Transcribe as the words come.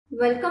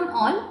Welcome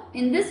all.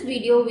 In this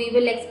video, we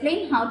will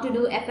explain how to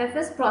do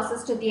FFS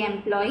process to the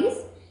employees.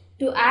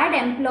 To add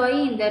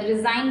employee in the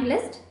resigned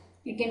list,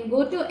 you can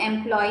go to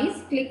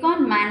employees, click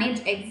on manage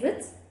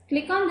exits,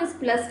 click on this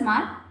plus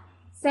mark,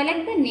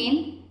 select the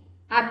name,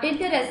 update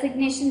the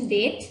resignation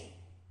date,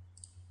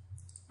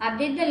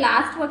 update the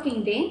last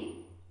working day.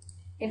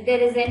 If there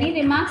is any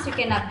remarks, you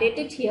can update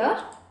it here.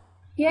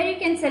 Here you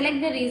can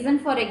select the reason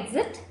for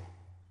exit.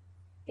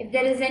 If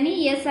there is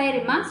any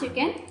ESI remarks, you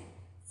can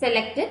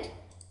select it.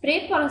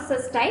 Pay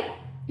process type,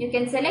 you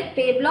can select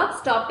pay block,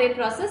 stop pay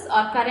process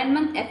or current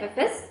month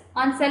FFS.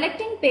 On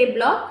selecting pay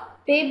block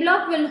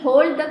will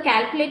hold the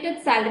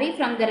calculated salary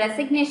from the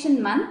resignation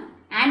month,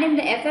 and in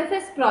the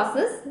FFS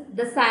process,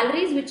 the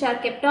salaries which are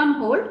kept on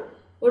hold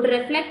would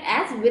reflect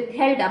as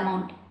withheld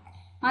amount.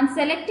 On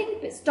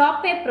selecting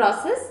stop pay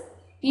process,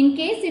 in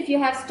case if you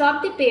have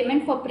stopped the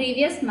payment for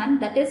previous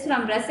month, that is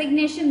from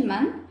resignation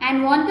month,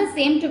 and want the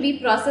same to be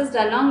processed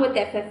along with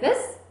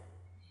FFS,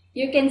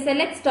 you can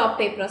select stop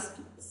pay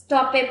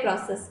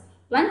process.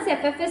 Once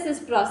FFS is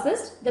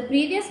processed, the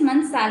previous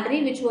month's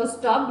salary which was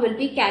stopped will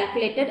be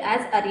calculated as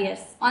arrears.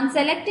 On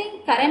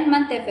selecting current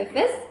month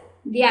FFS,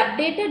 the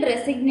updated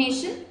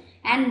resignation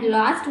and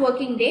last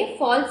working day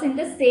falls in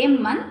the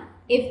same month.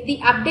 If the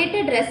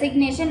updated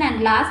resignation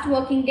and last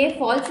working day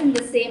falls in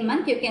the same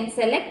month, you can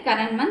select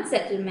current month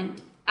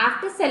settlement.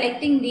 After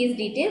selecting these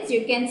details,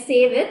 you can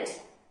save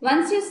it.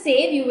 Once you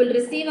save, you will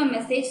receive a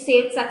message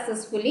saved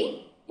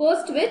successfully,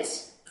 post which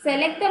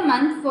select the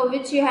month for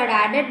which you had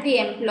added the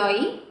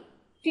employee.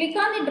 Click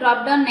on the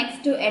drop down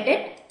next to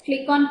edit.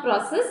 Click on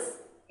process.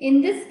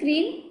 In this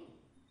screen,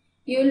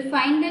 you will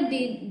find the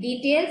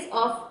details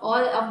of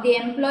all of the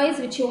employees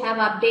which you have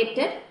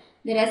updated,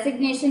 the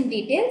resignation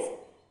details.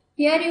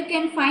 Here you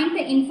can find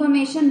the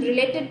information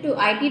related to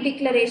IT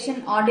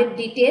declaration audit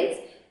details,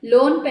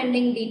 loan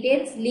pending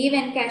details, leave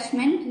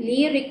encashment,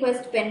 leave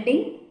request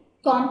pending,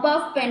 comp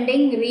off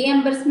pending,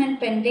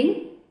 reimbursement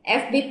pending,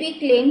 FBP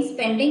claims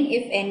pending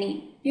if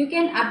any. You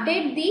can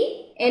update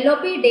the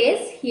LOP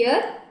days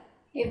here.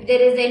 If there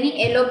is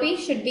any LOP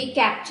should be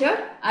captured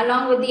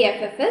along with the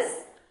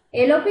FFS.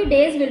 LOP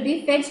days will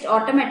be fetched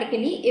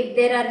automatically if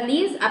there are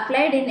leaves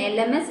applied in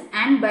LMS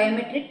and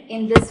biometric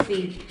in this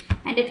field.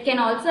 And it can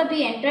also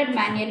be entered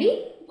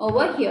manually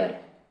over here.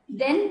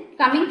 Then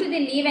coming to the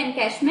leave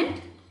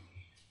encashment,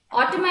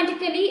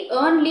 automatically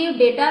earned leave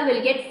data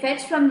will get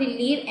fetched from the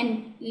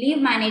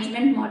leave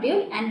management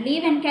module, and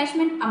leave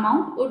encashment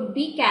amount would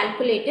be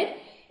calculated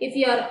if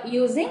you are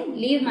using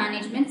leave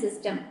management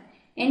system.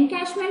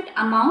 Encashment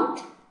amount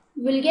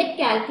will get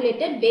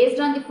calculated based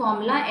on the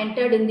formula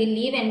entered in the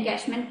leave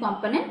encashment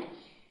component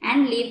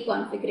and leave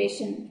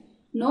configuration.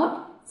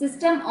 Note,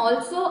 system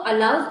also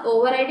allows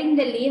overriding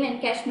the leave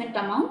encashment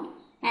amount,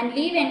 and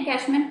leave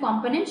encashment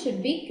component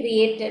should be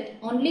created.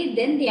 Only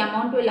then the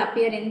amount will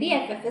appear in the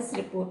FFS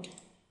report.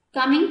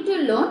 Coming to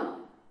loan,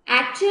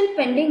 actual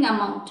pending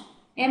amount.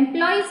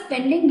 Employee's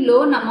pending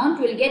loan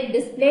amount will get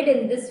displayed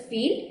in this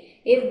field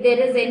if there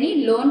is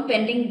any loan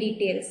pending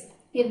details.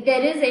 If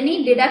there is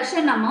any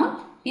deduction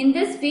amount, in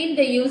this field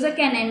the user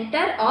can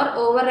enter or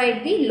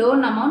override the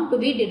loan amount to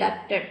be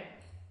deducted.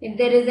 If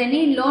there is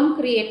any loan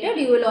created,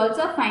 you will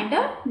also find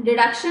a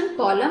deduction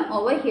column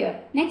over here.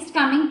 Next,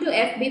 coming to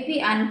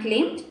FBP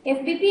unclaimed.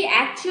 FBP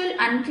actual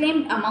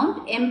unclaimed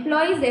amount,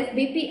 employees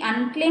FBP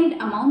unclaimed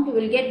amount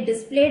will get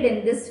displayed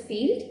in this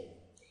field.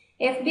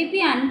 FBP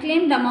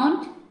unclaimed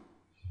amount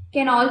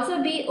can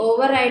also be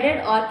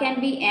overridden or can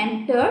be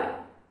entered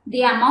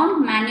the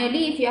amount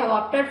manually if you have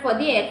opted for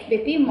the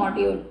FBP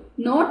module.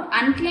 Note,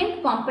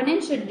 unclaimed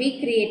component should be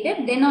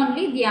created, then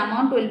only the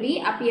amount will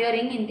be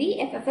appearing in the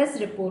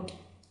FFS report.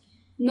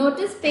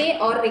 Notice pay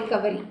or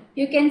recovery.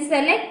 You can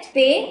select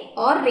pay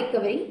or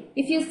recovery.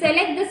 If you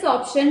select this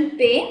option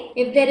pay,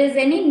 if there is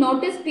any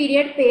notice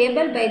period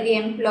payable by the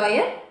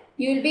employer,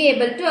 you will be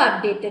able to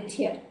update it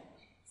here.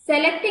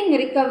 Selecting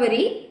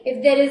recovery,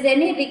 if there is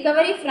any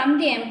recovery from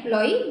the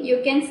employee,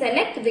 you can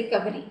select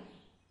recovery.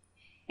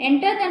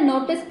 Enter the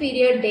notice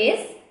period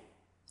days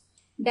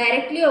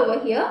directly over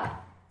here.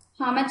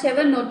 How much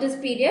ever notice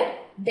period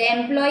the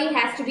employee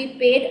has to be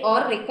paid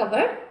or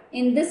recovered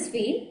in this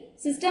field.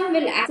 System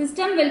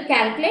will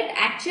calculate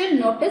actual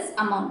notice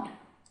amount.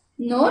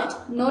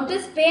 Note,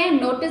 notice pay and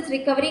notice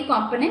recovery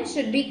components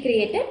should be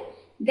created.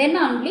 Then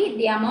only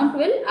the amount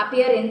will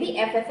appear in the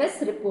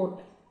FFS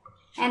report.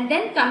 And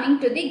then coming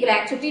to the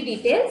gratuity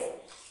details.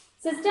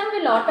 System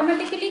will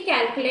automatically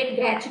calculate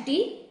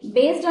gratuity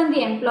based on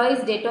the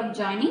employee's date of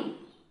joining.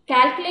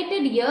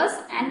 Calculated years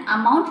and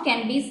amount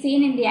can be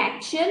seen in the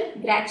actual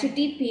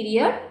gratuity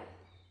period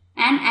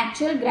and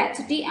actual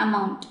gratuity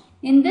amount.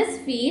 In this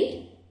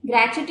field,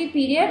 gratuity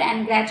period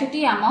and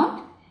gratuity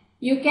amount,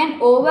 you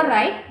can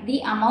override the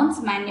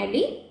amounts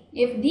manually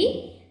if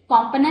the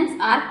components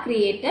are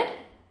created,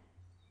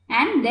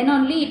 and then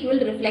only it will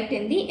reflect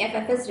in the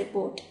FFS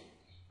report.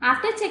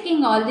 After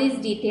checking all these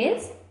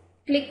details,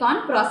 click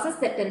on process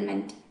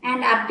settlement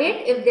and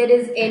update if there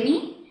is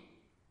any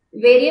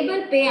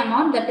variable pay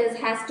amount that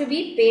has to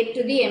be paid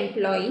to the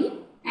employee,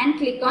 and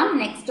click on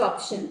next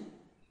option.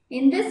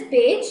 In this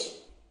page,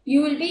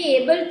 you will be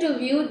able to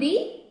view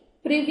the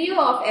preview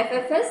of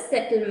FFS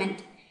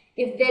settlement.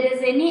 If there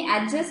is any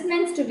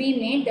adjustments to be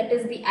made, that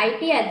is the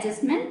IT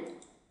adjustment,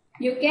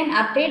 you can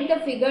update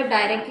the figure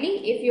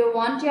directly. If you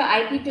want your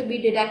IT to be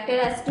deducted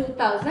as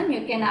 2000,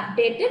 you can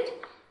update it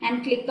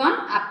and click on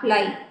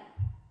apply.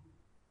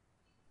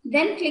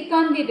 Then click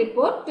on the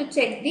report to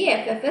check the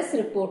FFS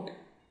report.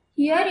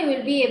 Here you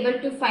will be able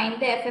to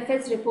find the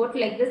FFS report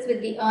like this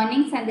with the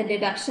earnings and the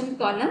deduction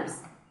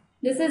columns.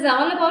 This is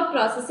all about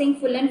processing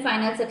full and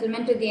final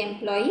settlement to the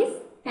employees.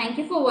 Thank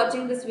you for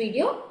watching this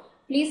video.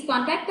 Please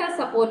contact our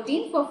support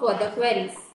team for further queries.